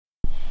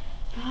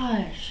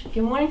Flash.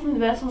 Good morning from the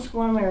best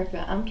school in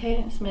America. I'm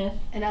Cadence Smith.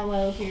 And I'm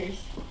Lila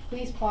Pierce.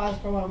 Please pause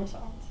for a moment of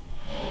silence.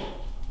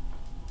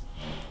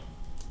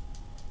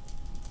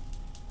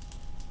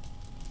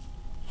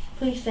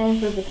 Please stand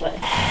for the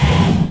pledge.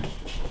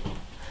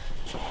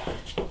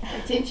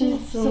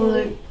 Attention,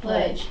 salute,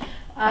 pledge.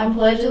 I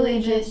pledge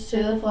allegiance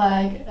to the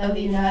flag of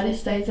the United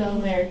States of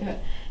America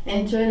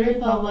and to the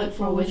republic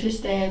for which it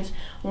stands,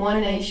 one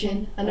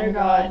nation, under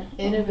God,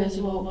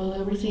 indivisible, with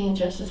liberty and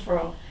justice for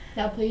all.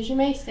 Now please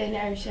remain standing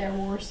at your seat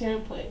while we're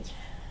standing pledge.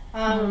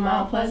 I'm a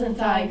Mount Pleasant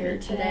Tiger.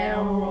 Today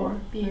I will roar.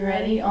 Be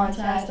ready, on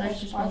task,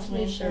 act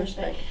responsibly, and show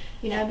respect.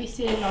 You now be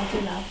seated on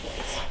to now,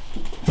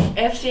 please.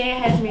 FCA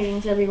has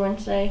meetings every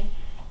Wednesday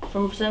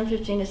from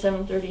 7:15 to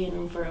 7:30 in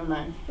room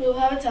 409. We will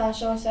have a talent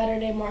show on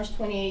Saturday, March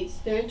 28th.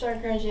 Students are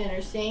encouraged to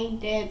enter, sing,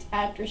 dance,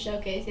 act, or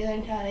showcase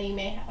any talent that you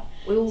may have.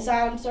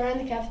 Sign-ups are in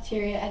the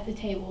cafeteria at the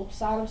table.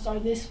 Sign-ups are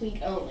this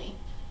week only.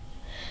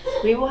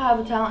 We will have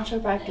a talent show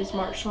practice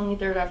March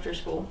 23rd after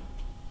school.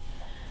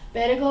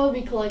 Medical will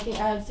be collecting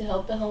items to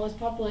help the homeless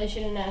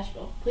population in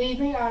Nashville. Please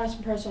bring items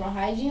for personal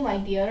hygiene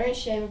like deodorant,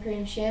 shaving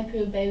cream,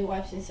 shampoo, baby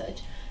wipes, and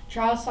such.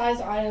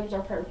 Trial-size items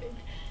are perfect.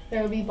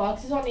 There will be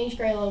boxes on each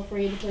grade level for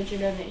you to put your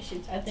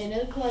donations. At the end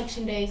of the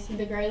collection days,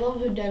 the grade level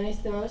who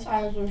donates the most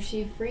items will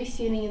receive free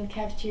seating in the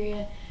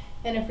cafeteria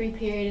and a free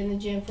period in the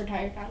gym for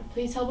Tiger Time.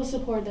 Please help us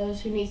support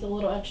those who need a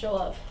little extra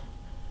love.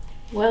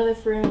 Weather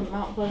for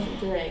Mount Pleasant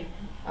today.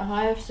 A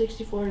high of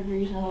 64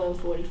 degrees and a low of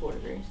 44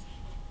 degrees.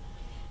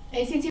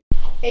 ACT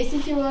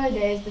Weather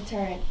Day is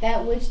deterrent,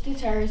 that which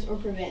deters or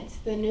prevents.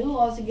 The new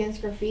laws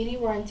against graffiti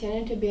were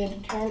intended to be a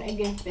deterrent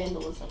against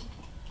vandalism.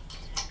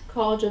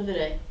 College of the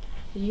day.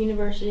 The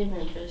University of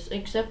Memphis.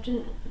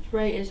 Acceptance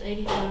rate is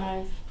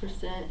 85%.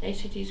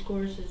 ACT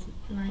scores is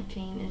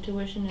 19, and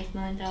tuition is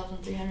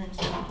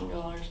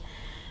 $9,317.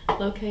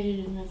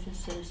 Located in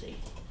Memphis, Tennessee.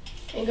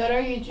 And go to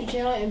our YouTube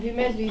channel,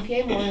 MPMS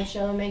VPA Morning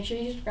Show, and make sure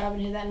you subscribe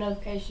and hit that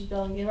notifications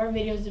bell and give our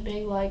videos a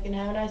big like. And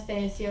have a nice day,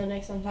 and see you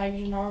next time,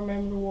 Tigers, and I'll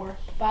remember the war.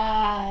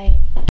 Bye.